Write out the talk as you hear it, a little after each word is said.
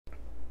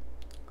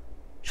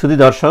শুধু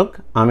দর্শক,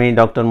 আমি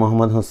ডক্টর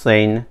মোহাম্মদ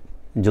হোসাইন,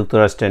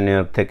 যুক্তরাষ্ট্রের নিউ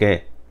ইয়র্ক থেকে।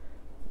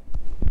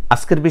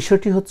 আজকের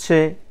বিষয়টি হচ্ছে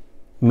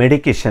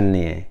মেডিকেশন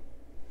নিয়ে,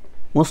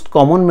 মোস্ট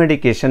কমন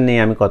মেডিকেশন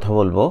নিয়ে আমি কথা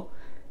বলবো।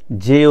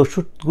 যে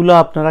ওষুধগুলো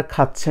আপনারা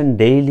খাচ্ছেন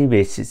ডেইলি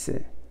বেসিসে,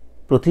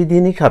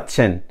 প্রতিদিনই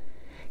খাচ্ছেন,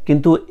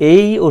 কিন্তু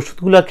এই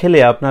ওষুধগুলো খেলে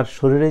আপনার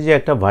শরীরে যে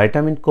একটা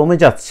ভাইটামিন কমে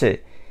যাচ্ছে,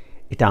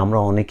 এটা আমরা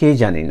অনেকেই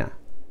জানি না।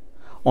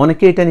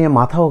 অনেকে এটা নিয়ে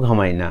মাথাও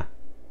ঘামাই না,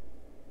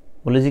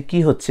 বলে যে কী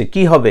হচ্ছে,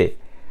 কি হবে।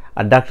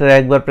 আর ডাক্তার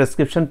একবার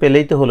প্রেসক্রিপশন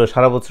পেলেই তো হলো,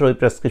 সারা বছর ওই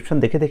প্রেসক্রিপশন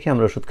দেখে দেখে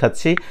আমরা ওষুধ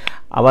খাচ্ছি।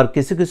 আবার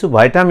কিছু কিছু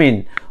ভাইটামিন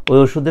ওই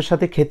ওষুধের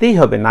সাথে খেতেই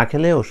হবে, না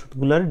খেলে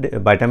ওষুধগুলোর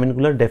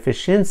ভাইটামিনগুলোর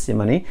ডেফিসিয়েন্সি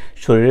মানে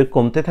শরীরে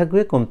কমতে থাকবে,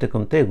 কমতে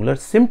কমতে এগুলোর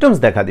সিমটমস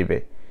দেখা দিবে।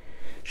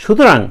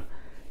 সুতরাং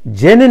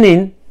জেনে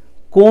নিন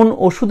কোন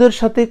ওষুধের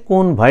সাথে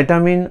কোন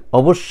ভাইটামিন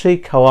অবশ্যই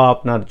খাওয়া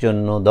আপনার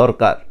জন্য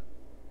দরকার।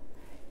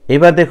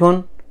 এবার দেখুন,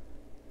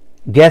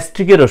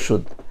 গ্যাস্ট্রিকের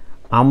ওষুধ।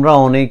 আমরা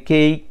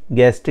অনেকেই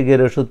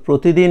গ্যাস্ট্রিকের ওষুধ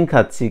প্রতিদিন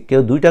খাচ্ছি,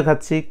 কেউ 2টা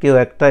খাচ্ছি, কেউ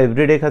একটা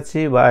এভরিডে খাচ্ছি,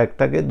 বা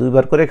একটাকে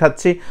 2বার করে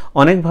খাচ্ছি।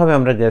 অনেকভাবে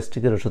আমরা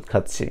গ্যাস্ট্রিকের ওষুধ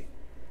খাচ্ছি।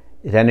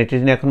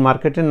 র্যানিটিডিন এখন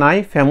মার্কেটে নাই,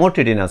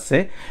 ফ্যামোটিডিন আছে।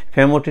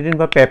 ফ্যামোটিডিন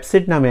বা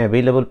পেপসিড নামে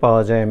অ্যাভেলেবল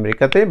পাওয়া যায়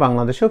আমেরিকাতে,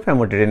 বাংলাদেশেও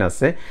ফ্যামোটিডিন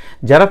আছে।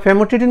 যারা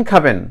ফ্যামোটিডিন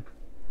খাবেন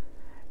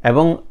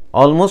এবং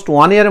অলমোস্ট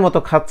 1 ইয়ারের মতো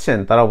খাচ্ছেন,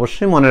 তারা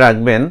অবশ্যই মনে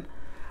রাখবেন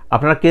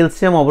আপনার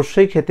ক্যালসিয়াম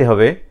অবশ্যই খেতে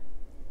হবে,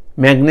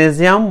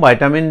 magnesium,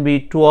 vitamin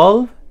B12,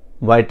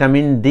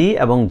 vitamin D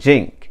এবং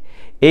জিঙ্ক।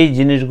 এই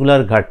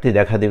জিনিসগুলোর ঘাটতি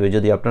দেখা দেবে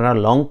যদি আপনারা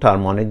লং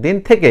টার্ম অনেক দিন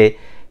থেকে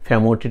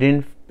ফ্যামোটিডিন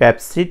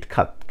পেপসিড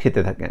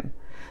খেতে থাকেন।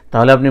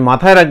 তাহলে আপনি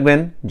মাথায় রাখবেন,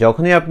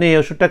 যখনই আপনি এই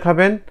ওষুধটা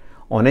খাবেন,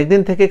 অনেক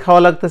দিন থেকে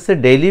খাওয়া লাগতেছে,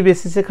 ডেইলি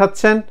বেসিসে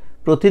খাচ্ছেন,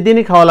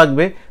 প্রতিদিনই খাওয়া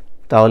লাগবে,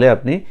 তাহলে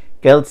আপনি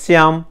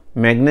calcium,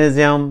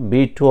 magnesium,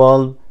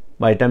 B12,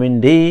 vitamin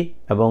D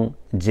এবং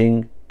জিঙ্ক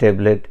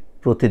ট্যাবলেট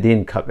প্রতিদিন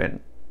খাবেন।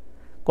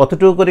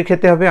 কতটুকু করে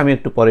খেতে হবে আমি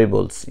একটু পরেই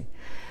বলছি।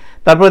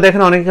 তারপরে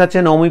দেখেন, অনেকে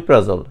খাচ্ছেন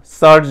ওমিপ্রাজল,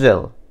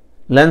 সার্জেল,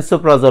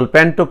 ল্যান্সোপ্রাজল,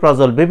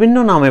 প্যান্টোপ্রাজল, বিভিন্ন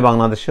নামে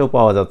বাংলাদেশেও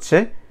পাওয়া যাচ্ছে।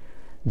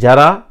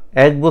 যারা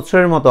 1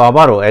 বছরের মতো,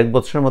 আবারও 1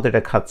 বছরের মতো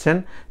এটা খাচ্ছেন,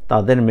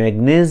 তাদের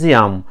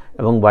ম্যাগনেসিয়াম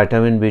এবং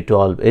ভাইটামিন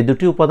B12 এই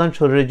দুটি উপাদান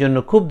শরীরের জন্য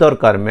খুব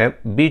দরকার।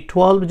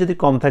 B12 যদি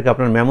কম থাকে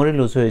আপনার মেমোরি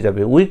লুজ হয়ে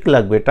যাবে, উইক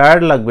লাগবে,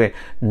 টায়ার্ড লাগবে,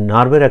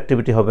 নার্ভের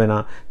অ্যাক্টিভিটি হবে না।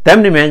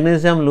 তেমনি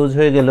ম্যাগনেসিয়াম লুজ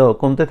হয়ে গেলেও,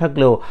 কমতে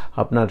থাকলেও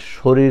আপনার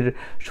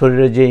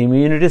শরীরের যে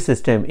ইমিউনিটি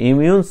সিস্টেম,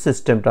 ইমিউন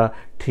সিস্টেমটা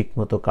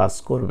ঠিকমতো কাজ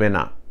করবে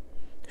না।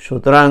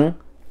 সুতরাং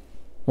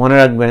মনে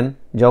রাখবেন,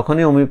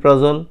 যখনই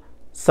omeprazole,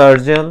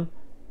 Sergel,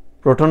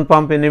 proton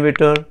pump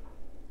inhibitor,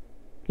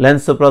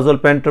 lansoprazole,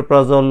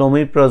 pantoprazole,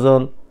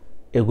 omeprazole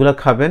এগুলো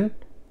খাবেন,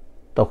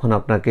 তখন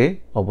আপনাকে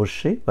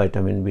অবশ্যই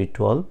ভাইটামিন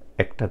B12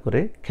 একটা করে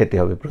খেতে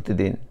হবে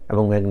প্রতিদিন,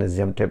 এবং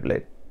ম্যাগনেসিয়াম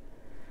ট্যাবলেট।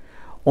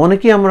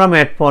 অনেকেই আমরা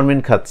মেটফরমিন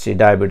খাচ্ছি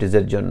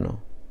ডায়াবেটিসের জন্য।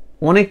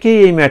 অনেকেই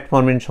এই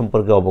মেটফরমিন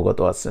সম্পর্কে অবগত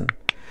আছেন।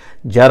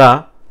 যারা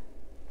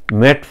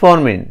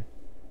মেটফরমিন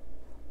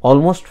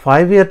অলমোস্ট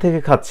 5 ইয়ার থেকে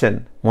খাচ্ছেন,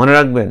 মনে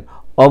রাখবেন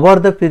ওভার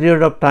দ্য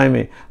পিরিয়ড অফ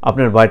টাইমে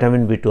আপনার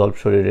ভাইটামিন B12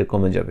 শরীরে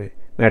কমে যাবে।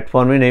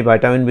 মেটফরমিন এই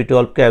ভাইটামিন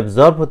B12কে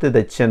অ্যাবজর্ব হতে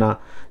দিচ্ছে না,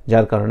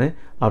 যার কারণে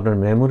আপনার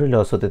মেমোরি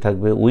লস হতে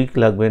থাকবে, উইক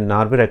লাগবে,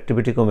 নার্ভের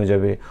অ্যাক্টিভিটি কমে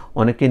যাবে।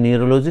 অনেকে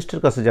নিউরোলজিস্টের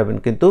কাছে যাবেন,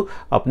 কিন্তু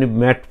আপনি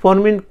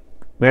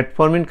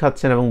মেটফরমিন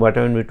খাচ্ছেন এবং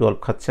ভাইটামিন B12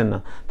 খাচ্ছেন না,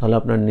 তাহলে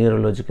আপনার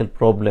নিউরোলজিক্যাল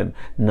প্রবলেম,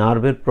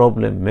 নার্ভের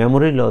প্রবলেম,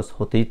 মেমোরি লস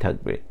হতেই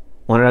থাকবে।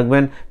 মনে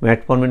রাখবেন,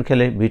 মেটফরমিন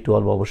খেলে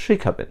B12 অবশ্যই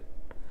খাবেন।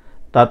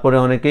 তারপরে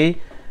অনেকেই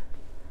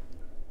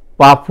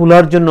পা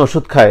ফুলার জন্য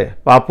ওষুধ খায়,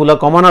 পা ফুলা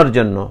কমানোর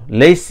জন্য,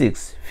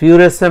 লেসিক্স,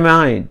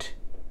 ফিউরেসেমাইড,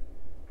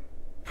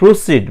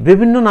 ফ্রুসিড,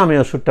 বিভিন্ন নামে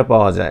ওষুধটা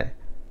পাওয়া যায়।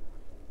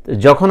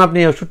 যখন আপনি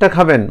এই ওষুধটা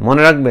খাবেন,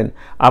 মনে রাখবেন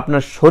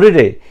আপনার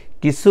শরীরে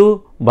কিছু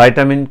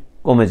ভাইটামিন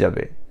কমে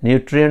যাবে,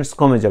 নিউট্রিয়েন্টস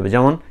কমে যাবে,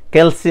 যেমন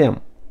ক্যালসিয়াম,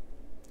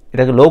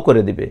 এটাকে লো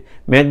করে দিবে,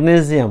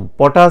 ম্যাগনেসিয়াম,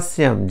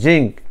 পটাশিয়াম,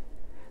 জিঙ্ক।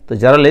 তো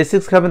যারা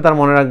লেসিক্স খাবেন তারা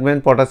মনে রাখবেন,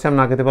 পটাশিয়াম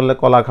না খেতে পারলে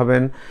কলা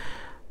খাবেন,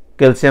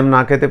 ক্যালসিয়াম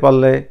না খেতে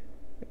পারলে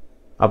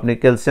আপনি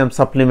ক্যালসিয়াম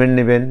সাপ্লিমেন্ট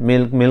নেবেন,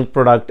 মিল্ক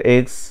প্রোডাক্ট,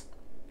 এগস।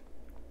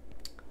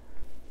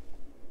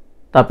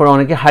 তারপর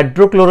অনেকে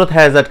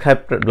হাইড্রোক্লোরোথায়াজাইড খায়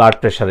ব্লাড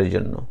প্রেশারের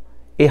জন্য।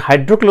 এই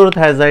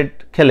হাইড্রোক্লোরোথায়াজাইড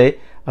খেলে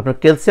আপনার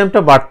ক্যালসিয়ামটা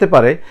বাড়তে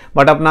পারে,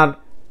 বাট আপনার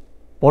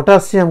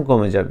পটাশিয়াম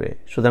কমে যাবে।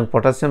 সুতরাং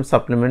পটাশিয়াম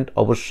সাপ্লিমেন্ট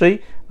অবশ্যই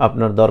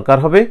আপনার দরকার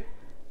হবে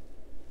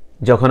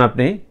যখন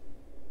আপনি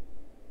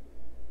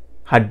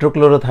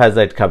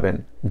হাইড্রোক্লোরোথায়াজাইড খাবেন।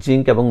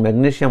 জিঙ্ক এবং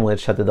ম্যাগনেসিয়াম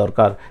এর সাথে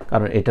দরকার,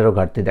 কারণ এটারও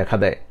ঘাটতি দেখা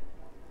দেয়।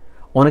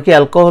 অনেকে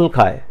অ্যালকোহল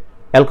খায়,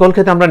 অ্যালকোহল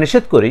খেতে আমরা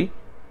নিষেধ করি,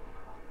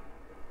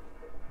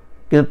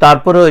 কিন্তু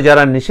তারপরেও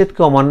যারা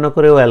নিষেধকে অমান্য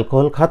করেও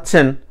অ্যালকোহল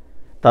খাচ্ছেন,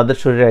 তাদের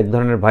শরীরে এক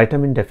ধরনের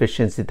ভাইটামিন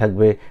ডেফিসিয়েন্সি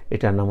থাকবে,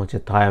 এটার নাম হচ্ছে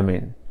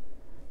থায়ামিন।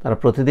 তারা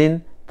প্রতিদিন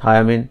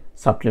থায়ামিন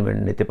সাপ্লিমেন্ট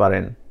নিতে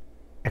পারেন,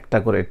 একটা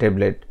করে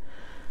ট্যাবলেট।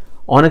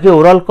 অনেকে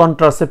ওরাল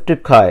কন্ট্রাসেপটিভ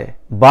খায়,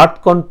 বার্থ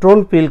কন্ট্রোল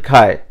পিল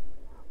খায়,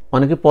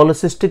 অনেকে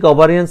পলিসিস্টিক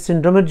ওভারিয়ান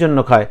সিন্ড্রোমের জন্য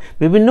খায়,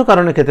 বিভিন্ন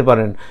কারণে খেতে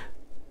পারেন,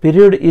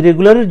 পিরিয়ড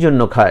ইরেগুলারের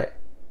জন্য খায়।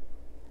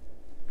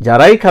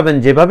 যারাই খাবেন,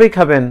 যেভাবেই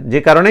খাবেন, যে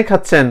কারণেই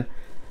খাচ্ছেন,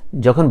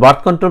 যখন বার্থ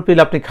কন্ট্রোল পিল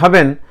আপনি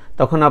খাবেন,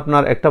 তখন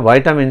আপনার একটা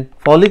ভাইটামিন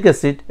ফলিক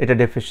অ্যাসিড এটা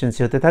ডেফিসিয়েন্সি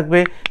হতে থাকবে,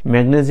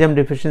 ম্যাগনেসিয়াম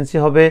ডেফিসিয়েন্সি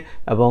হবে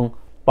এবং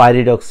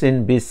pyridoxine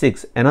B6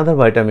 another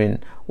vitamin,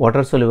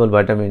 water soluble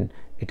vitamin,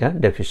 এটা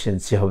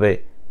ডেফিসিয়েন্সি হবে।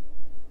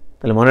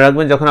 তাহলে মনে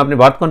রাখবেন যখন আপনি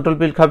বার্থ কন্ট্রোল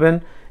পিল খাবেন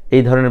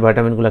এই ধরনের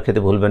ভাইটামিনগুলো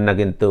খেতে ভুলবেন না।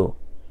 কিন্তু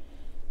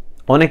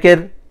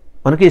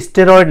অনেকে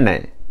স্টেরয়েড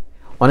নেয়,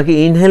 অনেকে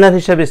ইনহেলার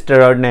হিসাবে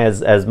স্টেরয়েড নেয়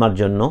অ্যাজমার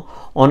জন্য,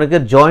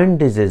 অনেকের joint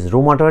disease,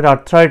 rheumatoid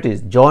arthritis,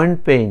 joint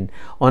pain,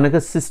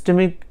 অনেকের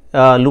সিস্টেমিক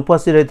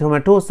লুপাস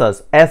ইরিথ্রোম্যাটোসাস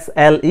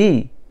SLE,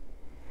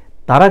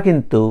 তারা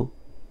কিন্তু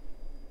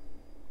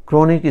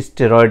ক্রনিক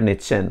স্টেরয়েড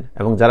নিচ্ছেন।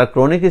 এবং যারা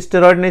ক্রনিক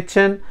স্টেরয়েড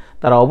নিচ্ছেন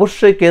তারা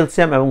অবশ্যই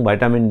ক্যালসিয়াম এবং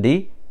ভাইটামিন ডি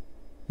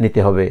নিতে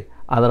হবে,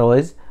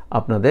 আদারওয়াইজ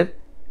আপনাদের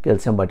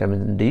ক্যালসিয়াম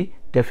ভাইটামিন ডি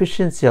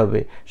ডেফিসিয়েন্সি হবে।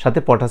 সাথে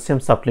পটাশিয়াম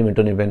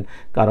সাপ্লিমেন্টও নেবেন,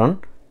 কারণ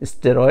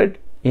স্টেরয়েড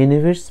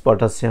ইনহিবিটস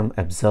পটাশিয়াম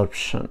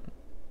অ্যাবজর্পশন।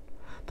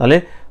 তাহলে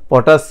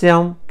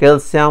পটাশিয়াম,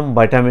 ক্যালসিয়াম,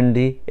 ভাইটামিন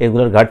ডি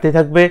এগুলোর ঘাটতি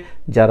থাকবে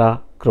যারা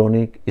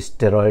ক্রনিক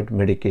স্টেরয়েড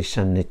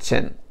মেডিকেশন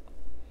নিচ্ছেন।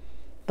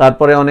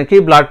 তারপরে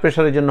অনেকেই ব্লাড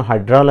প্রেশারের জন্য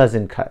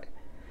হাইড্রালাজিন খায়।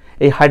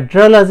 এই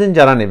হাইড্রালাজিন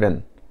যারা নেবেন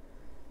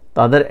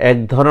তাদের এক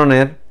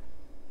ধরনের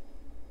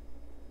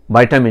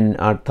ভাইটামিন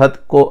অর্থাৎ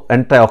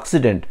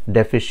অ্যান্টিঅক্সিডেন্ট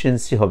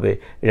ডেফিসিয়েন্সি হবে,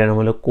 এটার নাম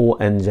হলো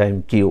কোএনজাইম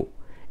কিউ।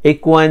 এই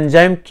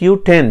কোএনজাইম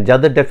Q10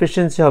 যাদের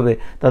ডেফিসিয়েন্সি হবে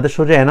তাদের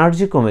শরীরে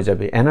এনার্জি কমে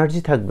যাবে,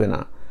 এনার্জি থাকবে না।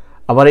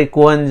 আবার এই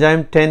কোএনজাইম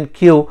 10Q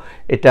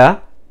এটা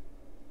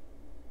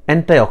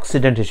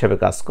অ্যান্টিঅক্সিডেন্ট হিসেবে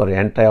কাজ করে।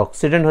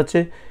 অ্যান্টিঅক্সিডেন্ট হচ্ছে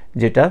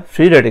যেটা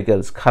ফ্রি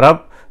রেডিক্যালস, খারাপ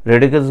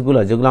রেডিক্যালসগুলো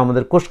যেগুলো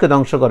আমাদের কোষকে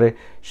ধ্বংস করে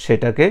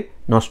সেটাকে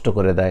নষ্ট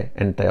করে দেয়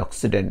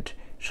অ্যান্টিঅক্সিডেন্ট।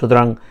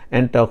 সুতরাং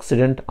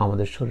অ্যান্টিঅক্সিডেন্ট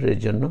আমাদের শরীরের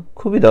জন্য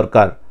খুবই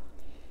দরকার।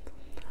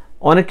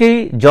 অনেকেই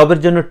জবের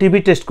জন্য টিবি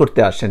টেস্ট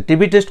করতে আসেন,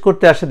 টিবি টেস্ট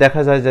করতে আসে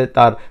দেখা যায় যে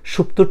তার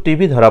সুপ্ত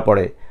টিবি ধরা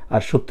পড়ে,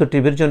 আর সুপ্ত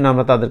টিবির জন্য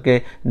আমরা তাদেরকে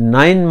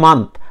 9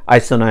 মান্থ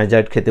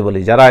আইসোনায়াজাইড খেতে বলি।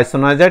 যারা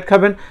আইসোনায়াজাইড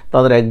খাবেন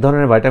তাদের এক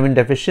ধরনের ভাইটামিন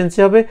ডেফিসিয়েন্সি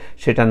হবে,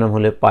 সেটার নাম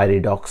হলো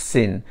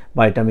পাইরিডক্সিন,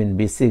 ভাইটামিন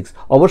B6।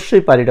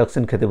 অবশ্যই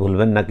পাইরিডক্সিন খেতে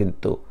ভুলবেন না।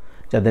 কিন্তু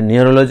যাদের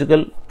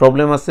নিউরোলজিক্যাল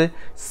প্রবলেম আছে,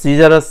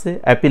 সিজার আছে,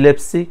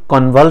 অ্যাপিলেপসি,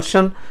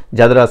 কনভালশন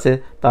যাদের আছে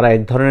তারা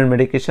এক ধরনের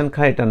মেডিকেশন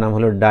খায়, এটার নাম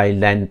হলো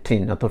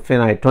ডাইল্যান্টিন অথবা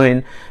ফেনাইটোইন।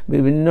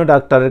 বিভিন্ন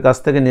ডাক্তারের কাছ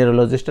থেকে,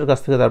 নিউরোলজিস্টের কাছ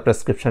থেকে তার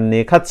প্রেসক্রিপশন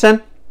নিয়ে খাচ্ছেন।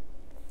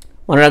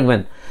 মনে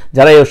রাখবেন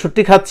যারা এই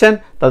ওষুধটি খাচ্ছেন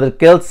তাদের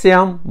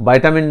ক্যালসিয়াম,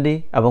 ভাইটামিন ডি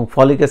এবং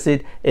ফলিক অ্যাসিড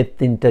এই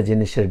 3টা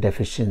জিনিসের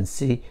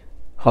ডেফিসিয়েন্সি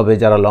হবে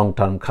যারা লং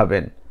টার্ম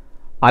খাবেন।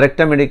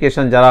 আরেকটা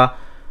মেডিকেশন যারা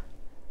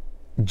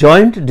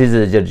জয়েন্ট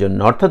ডিজিজের জন্য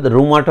অর্থাৎ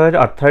রুমাটয়েড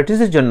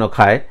আর্থ্রাইটিসের জন্য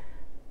খায়,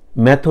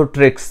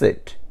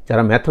 মেথোট্রেক্সেট,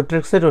 যারা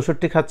মেথোট্রেক্সেট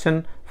ওষুধটি খাচ্ছেন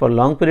for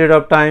long period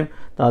of time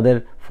তাদের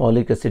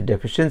ফলিক অ্যাসিড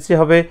ডেফিসিয়েন্সি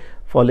হবে।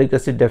 ফলিক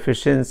অ্যাসিড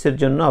ডেফিসিয়েন্সির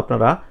জন্য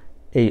আপনারা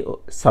এই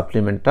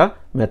সাপ্লিমেন্টটা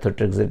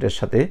মেথোট্রেক্সেটের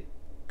সাথে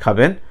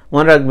খাবেন।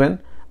 মনে রাখবেন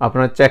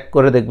আপনারা চেক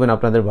করে দেখবেন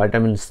আপনাদের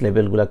ভাইটামিনস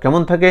লেভেলগুলো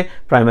কেমন থাকে,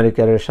 প্রাইমারি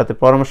কেয়ারের সাথে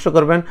পরামর্শ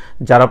করবেন।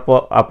 যারা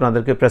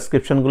আপনাদেরকে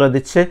প্রেসক্রিপশনগুলো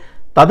দিচ্ছে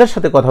তাদের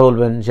সাথে কথা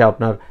বলবেন যে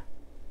আপনার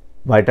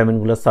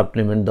ভাইটামিনগুলো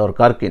সাপ্লিমেন্ট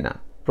দরকার কিনা।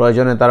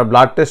 প্রয়োজনে তারা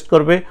ব্লাড টেস্ট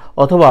করবে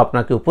অথবা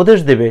আপনাকে উপদেশ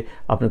দেবে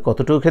আপনি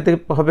কতটুকু খেতে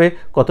হবে,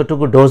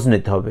 কতটুকু ডোজ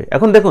নিতে হবে।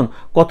 এখন দেখুন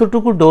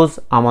কতটুকু ডোজ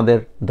আমাদের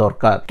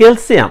দরকার।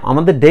 ক্যালসিয়াম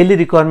আমাদের ডেইলি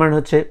রিকোয়ারমেন্ট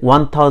হচ্ছে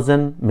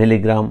 1000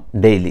 মিলিগ্রাম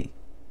ডেইলি।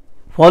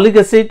 ফলিক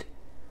অ্যাসিড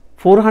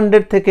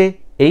 400 থেকে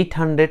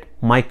 800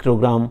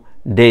 মাইক্রোগ্রাম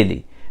ডেইলি।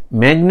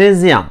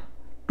 ম্যাগনেসিয়াম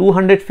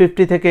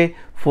 250 থেকে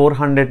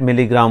 400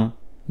 মিলিগ্রাম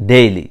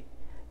ডেইলি।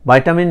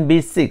 ভাইটামিন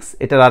B6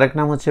 এটার আরেক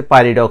নাম হচ্ছে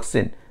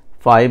pyridoxine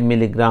 5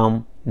 milligram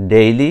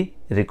daily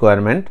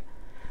requirement.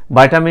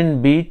 Vitamin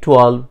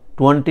B12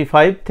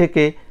 25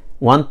 থেকে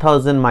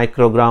 1000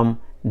 microgram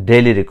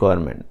daily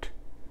requirement.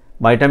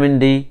 Vitamin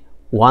D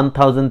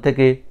 1000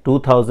 থেকে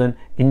 2000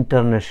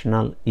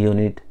 international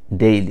unit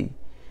daily.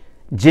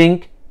 Zinc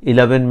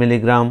 11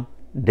 milligram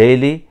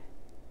daily.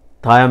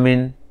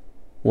 Thymine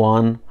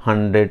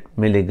 100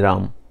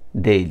 milligram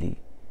daily.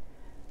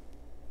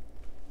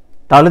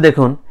 তাহলে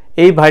দেখুন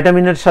এই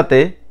ভাইটামিনের সাথে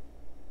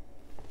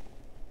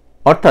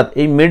অর্থাৎ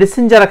এই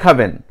মেডিসিন যারা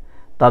খাবেন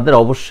তাদের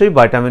অবশ্যই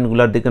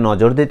ভাইটামিনগুলোর দিকে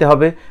নজর দিতে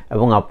হবে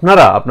এবং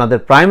আপনারা আপনাদের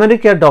প্রাইমারি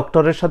কেয়ার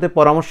ডক্টরের সাথে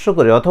পরামর্শ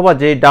করে অথবা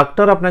যে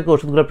ডাক্তার আপনাকে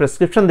ওষুধগুলো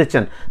প্রেসক্রিপশন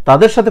দিচ্ছেন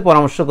তাদের সাথে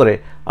পরামর্শ করে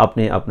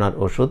আপনি আপনার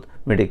ওষুধ,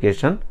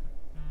 মেডিকেশন,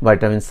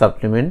 ভাইটামিন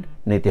সাপ্লিমেন্ট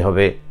নিতে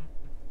হবে।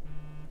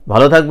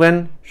 ভালো থাকবেন,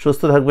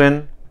 সুস্থ থাকবেন,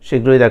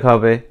 শীঘ্রই দেখা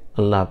হবে।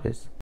 আল্লাহ হাফেজ।